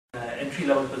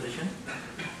entry-level position.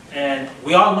 And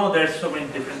we all know there's so many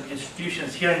different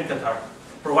institutions here in Qatar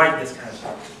provide this kind of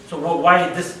stuff. So why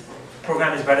this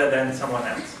program is better than someone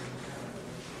else?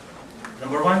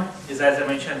 Number one is, as I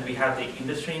mentioned, we have the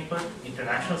industry input,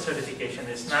 international certification.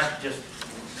 It's not just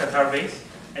Qatar-based.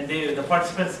 And the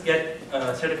participants get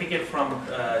a certificate from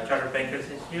Chartered Bankers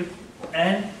Institute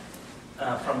and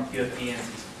from QFBA and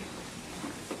CCP.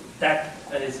 That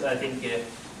is, I think,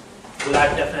 will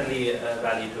add definitely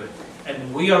value to it.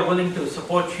 And we are willing to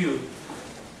support you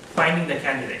finding the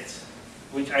candidates,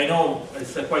 which I know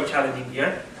is quite challenging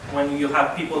here. When you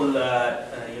have people,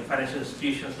 financial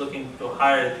institutions looking to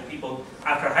hire people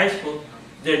after high school,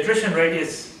 the attrition rate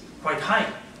is quite high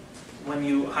when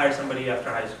you hire somebody after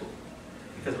high school.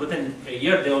 Because within a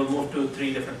year, they will move to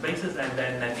 3 different places, and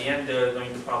then at the end, they're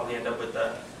going to probably end up with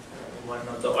one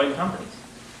of the oil companies.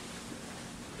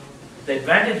 The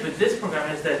advantage with this program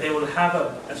is that they will have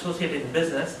an associated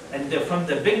business, and from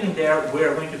the beginning there,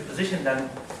 we're going to position them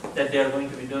that they're going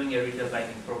to be doing a retail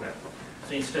banking program.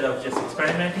 So instead of just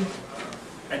experimenting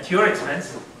at your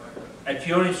expense, at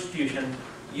your institution,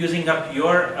 using up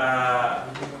your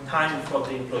time for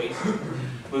the employees,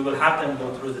 we will have them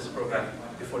go through this program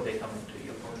before they come into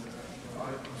you.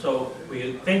 So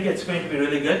we think it's going to be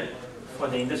really good for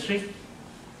the industry,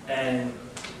 and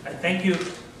I thank you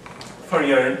for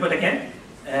your input again.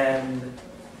 And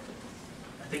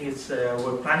I think it's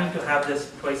we're planning to have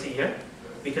this twice a year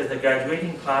because the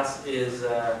graduating class is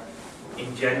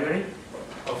in January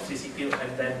of CCQ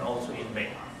and then also in May.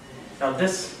 Now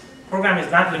this program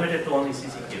is not limited to only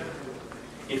CCQ.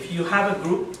 If you have a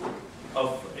group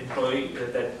of employee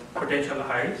that potential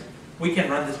hires, we can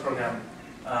run this program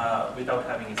without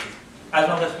having a CCQ, as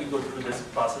long as we go through this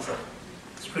process of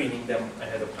screening them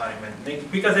ahead of time,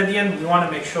 and because at the end we want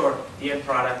to make sure the end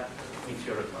product meets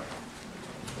your requirement.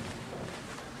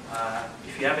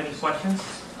 If you have any questions,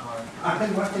 I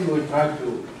think one thing we try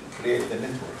to create the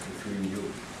network between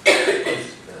you.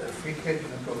 If we create a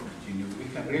network between you, we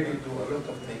can really do a lot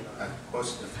of things at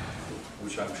cost effective,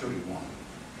 which I'm sure you want.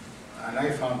 And I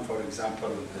found, for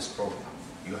example, this program,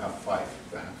 you have 5,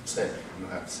 you have 7, you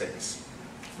have 6.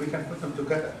 We can put them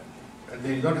together, and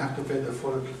then you don't have to pay the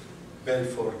full bill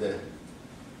for the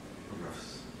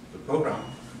program.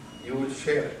 You will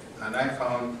share it, and I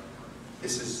found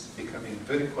this is becoming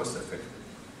very cost effective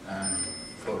and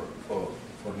for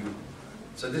you.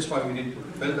 So this is why we need to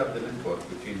build up the network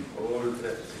between all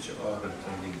the HR and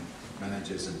training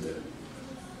managers in the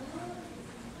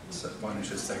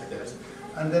financial sectors,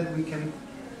 and then we can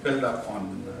build up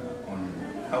on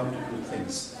how to do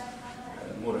things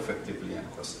more effectively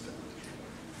and cost effectively.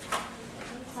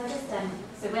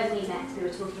 So when we met, we were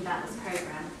talking about this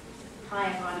program. Hi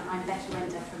everyone, I'm Betty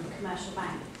Wender from the Commercial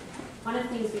Bank. One of the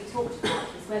things we talked about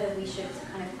is whether we should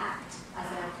kind of act as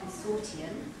a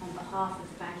consortium on behalf of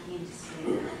the banking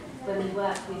industry when we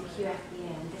work with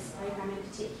QFBA and this program in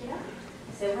particular.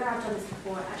 So where I've done this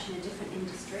before, actually in a different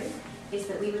industry, is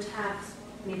that we would have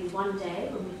maybe one day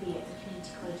when we'd be at the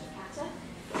Community College of Qatar,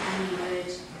 and we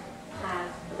would have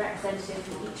a representative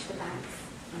from each of the banks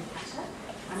in Qatar,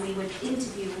 and we would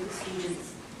interview all the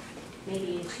students, maybe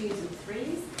in 2s and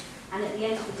 3s, and at the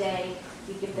end of the day,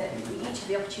 we give each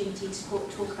the opportunity to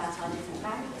talk about our different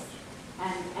banks,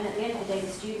 and at the end of the day,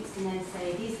 the students can then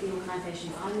say, these are the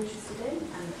organisations I'm interested in,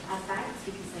 and as banks,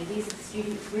 we can say, these are the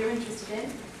students we're interested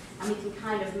in, and we can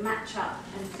kind of match up,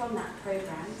 and from that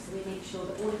programme, so we make sure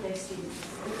that all of those students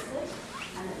are sponsored,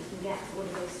 and that we can get all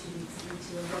of those students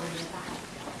into a role in the bank.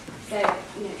 So,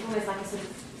 it's almost like a sort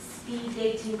of speed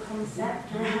dating concept,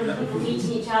 people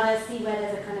meeting each other, see where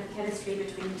there's a kind of chemistry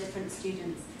between different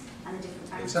students and the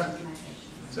different banks and organisations.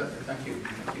 Exactly. Thank you.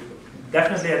 Thank you.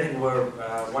 Definitely, I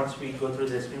think once we go through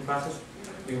the screening process,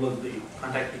 we will be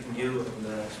contacting you and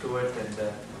the Stuart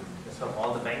and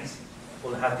all the banks.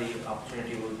 We'll have the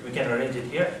opportunity. We can arrange it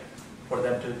here for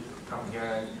them to come here,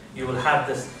 and you will have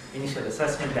this initial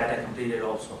assessment data completed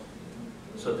also.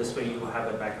 So this way, you will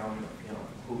have a background of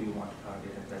who you want to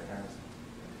target at that time.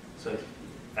 So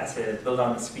as a build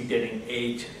on speed dating,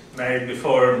 age, married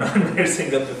before, non-married,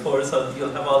 single before, so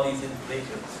you'll have all these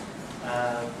information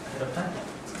ahead of time.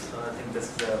 So I think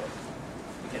this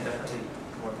we can definitely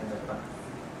work in that plan.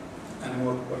 Any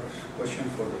more question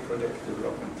for the project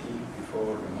development team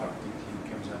before the marketing team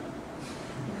comes up?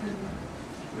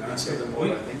 You answer them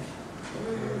all, I think.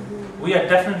 We are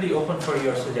definitely open for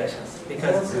your suggestions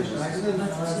because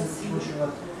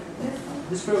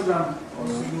this program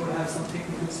also you will have some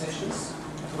technical sessions.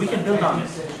 We can build on it.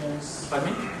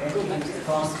 Pardon me?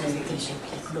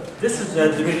 This is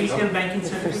the retail banking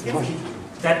certificate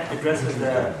that addresses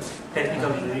the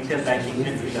technical retail banking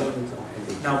entry level.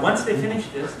 Now, once they finish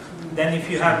this, Then if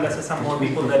you have, let's say, some more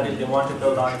people that they want to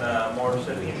build on more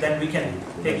certificate, then we can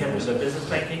take them to the business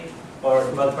banking or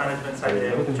wealth management side.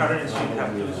 The Chartered Institute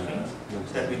have 2 streams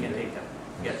that we can take them.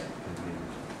 Yes.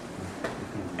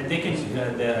 And they can,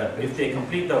 if they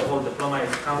complete the whole diploma, it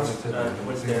counts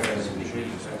towards their degree,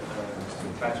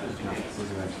 bachelor's degree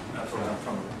program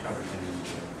from Chartered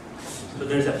Institute. So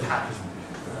there's a path.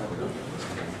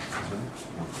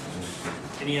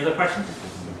 Any other questions?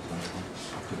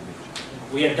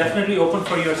 We are definitely open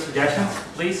for your suggestions.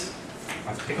 Please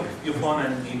pick up your phone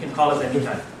and you can call us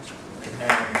anytime.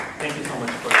 And thank you so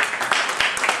much for it.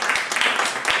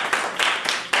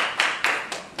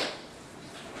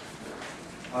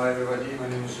 Hi everybody, my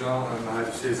name is Jean. I'm the head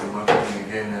of sales and marketing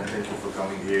again, and thank you for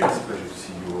coming here. It's a pleasure to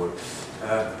see you all.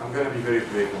 I'm going to be very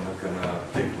quick. I'm not going to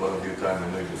take a lot of your time. I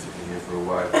know you've been sitting here for a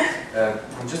while.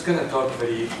 I'm just going to talk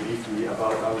very briefly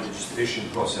about our registration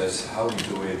process, how we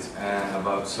do it, and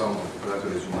about some of the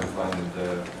collaterals you might find in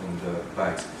the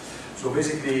banks. So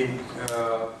basically,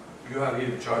 you have here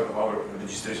the chart of our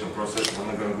registration process. I'm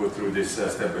not going to go through this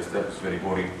step by step. It's very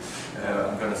boring.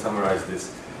 I'm going to summarize this.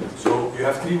 So you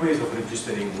have 3 ways of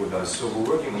registering with us. So we're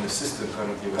working on a system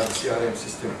currently. We have a CRM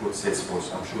system called Salesforce.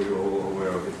 I'm sure you're all aware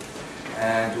of it.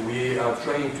 And we are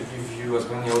trying to give you as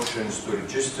many options to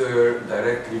register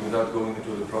directly without going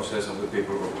into the process of the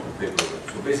paperwork.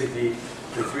 So basically,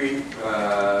 the 3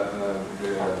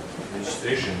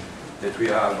 registration that we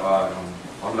have are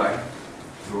online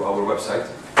through our website.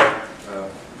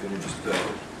 Can you just show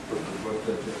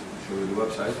you the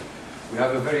website? We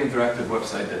have a very interactive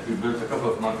website that we built a couple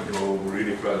of months ago. We're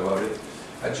really proud about it.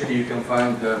 Actually, you can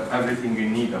find everything you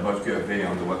need about QFBA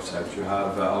on the website. You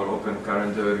have our open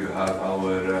calendar, you have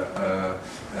our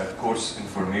course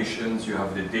informations, you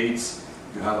have the dates,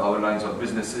 you have our lines of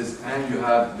businesses, and you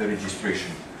have the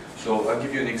registration. So I'll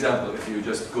give you an example. If you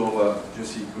just go, go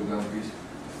down please.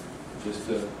 Just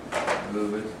a little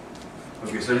bit.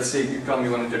 Okay, so let's say you come,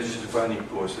 you want to register for any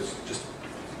course. Let's just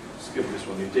skip this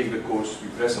one. You take the course, you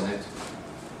press on it,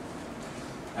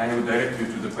 and it will direct you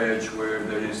to the page where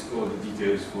there is all the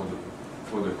details for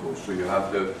the course. So you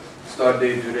have the start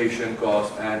date, duration,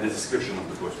 cost, and the description of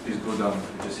the course. Please go down,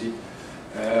 Jesse.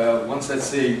 Once let's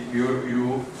say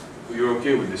you're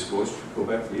okay with this course, go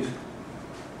back please.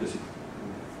 Jesse.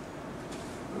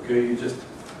 Okay, you just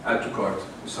add to cart.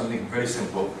 It's something very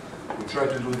simple. We try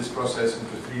to do this process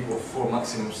into 3 or 4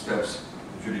 maximum steps.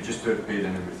 If you register, paid,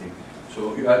 and everything.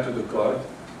 So you add to the cart.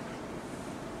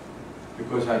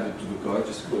 Because I added to the cart,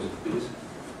 just close it please.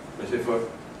 Let's say for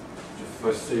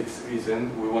sake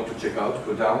reason, we want to check out,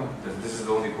 go down. This is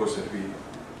the only course that we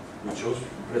chose.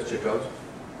 Press check out.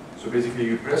 So basically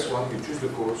you press one, you choose the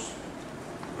course,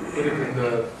 put it in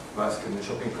the basket, in the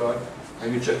shopping cart,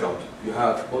 and you check out. You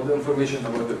have all the information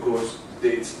about the course,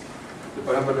 dates, the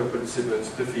parameter of participants,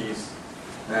 the fees,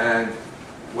 and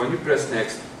when you press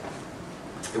next,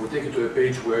 it will take you to a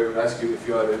page where it will ask you if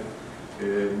you are a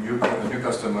new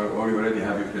customer or you already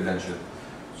have your credential.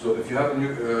 So if you have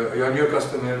you're a new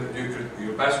customer,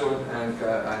 your password and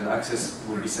access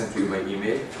will be sent to you by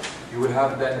email. You will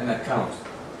have then an account.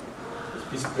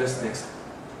 Please press next.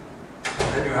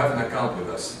 Then you have an account with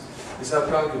us. This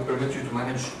account will permit you to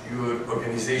manage your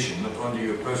organization, not only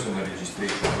your personal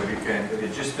registration, where you can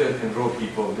register, enroll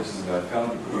people. This is the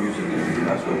account, you use it as a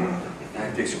password,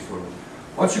 and it takes you forward.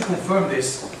 Once you confirm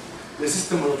this, the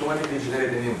system will automatically generate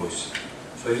an invoice.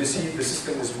 So as you see, the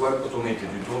system is well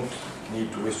automated. You don't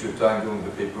need to waste your time doing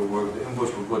the paperwork. The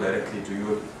invoice will go directly to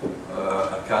your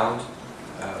account,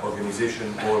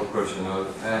 organization, or personal,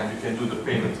 and you can do the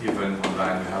payment even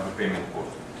online. You have a payment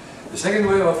portal. The second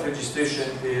way of registration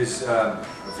is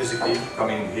physically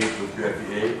coming here to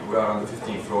QFBA. We are on the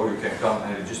 15th floor. You can come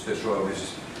and register through our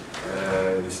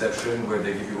reception where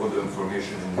they give you all the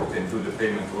information and you can do the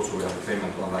payment. Also, we have a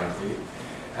payment online here.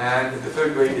 And the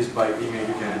third way is by email.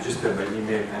 You can register by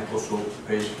email and also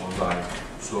pay online.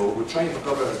 So we're trying to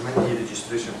cover as many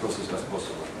registration processes as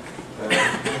possible.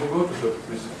 We'll go to the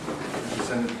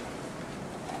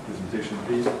presentation,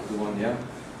 please. The one, yeah.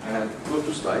 And go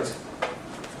to slides.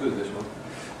 This one.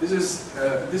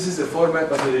 This is a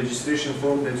format of the registration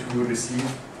form that you will receive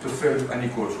to fill any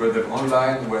course, whether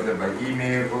online, whether by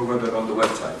email, or whether on the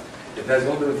website. It has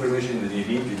all the information that you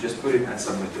need. You just put it and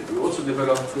submit it. We also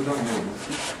developed another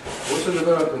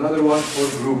one for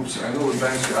groups. I know in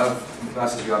banks you have in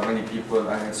classes you have many people,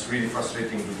 and it's really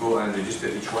frustrating to go and register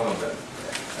each one of them.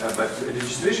 But the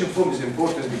registration form is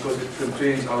important because it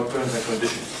contains our terms and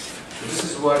conditions. So this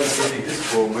is why we're creating this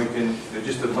form where you can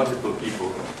register multiple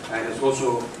people, and it's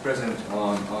also present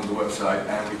on the website,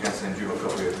 and we can send you a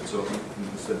copy of it. So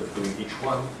instead of doing each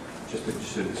one, just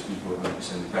register these people and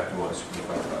send it back to us for the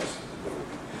 5 price.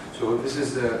 So So this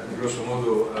is grosso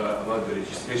modo about the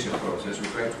registration process. We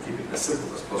try to keep it as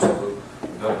simple as possible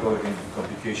without going into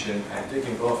complication and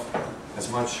taking off as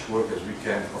much work as we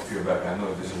can off your back. I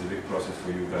know this is a big process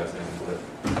for you guys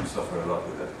and you suffer a lot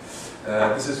with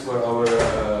that. This is for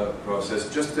our process.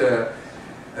 Just a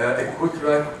quick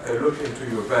look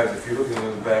into your bags. If you look into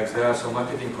the bags, there are some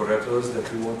marketing collaterals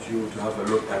that we want you to have a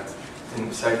look at.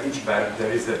 Inside each bag,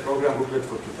 there is a program booklet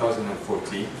for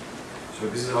 2014. So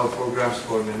this is our programs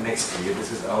for the next year.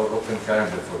 This is our open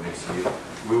calendar for next year.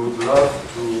 We would love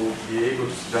to be able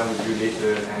to sit down with you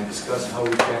later and discuss how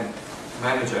we can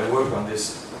manage and work on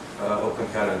this open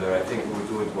calendar. I think we will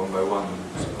do it one by one.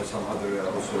 Some other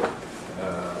also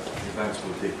events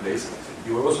will take place.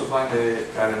 You will also find a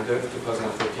calendar,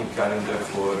 2014 calendar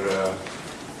for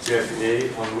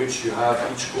QFBA, on which you have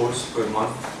each course per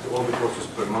month, all the courses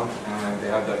per month, and they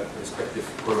have their respective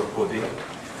color coding.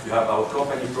 You have our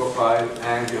company profile,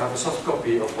 and you have a soft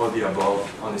copy of all the above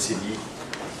on the CD.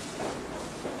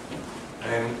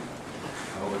 And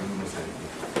I wouldn't miss anything.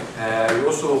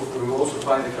 We will also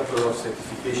find a couple of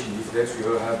certification leaflets. We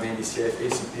will have mainly CFA,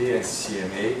 CPA, and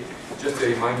CMA. Just a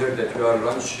reminder that we are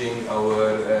launching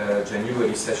our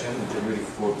January session, January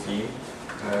 14.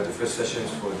 The first sessions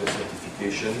for the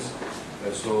certifications.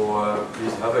 So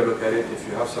please have a look at it. If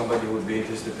you have somebody who would be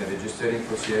interested in registering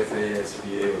for CFA,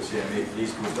 SPA, or CMA,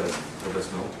 please do let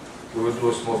us know. We will do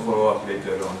a small follow-up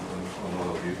later on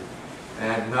all of you.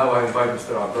 And now I invite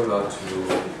Mr. Abdullah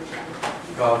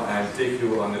to come and take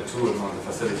you on a tour on the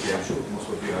facility. I'm sure most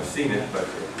of you have seen it, but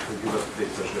it will give us a great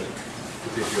pleasure to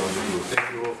take you on the tour.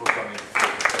 Thank you all for coming.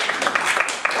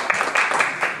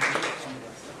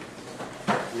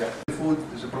 Yeah. Food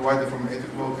is provided from 8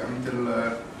 o'clock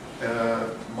until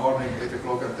morning, 8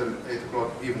 o'clock until 8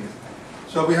 o'clock evening.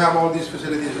 So we have all these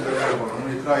facilities available,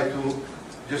 and we try to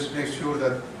just make sure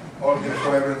that all the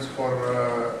requirements for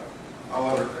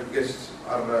our guests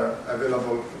are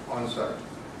available on site.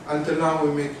 Until now, we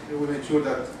make sure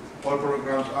that all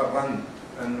programs are run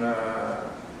in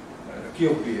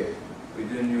QFBA. We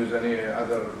didn't use any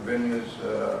other venues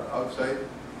outside,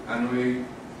 and we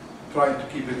try to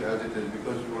keep it as it is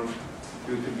because we want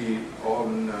you to be all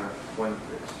in one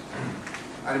place.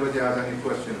 Anybody has any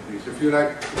question, please? If you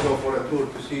like to go for a tour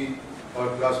to see our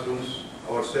classrooms,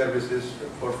 our services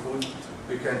for food,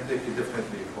 we can take you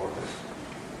definitely for this.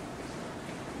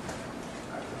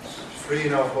 It's free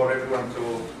now for everyone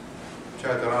to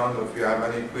chat around. If you have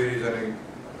any queries, any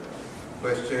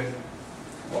question,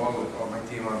 all of my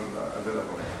team are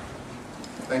available.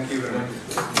 Thank you very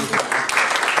much.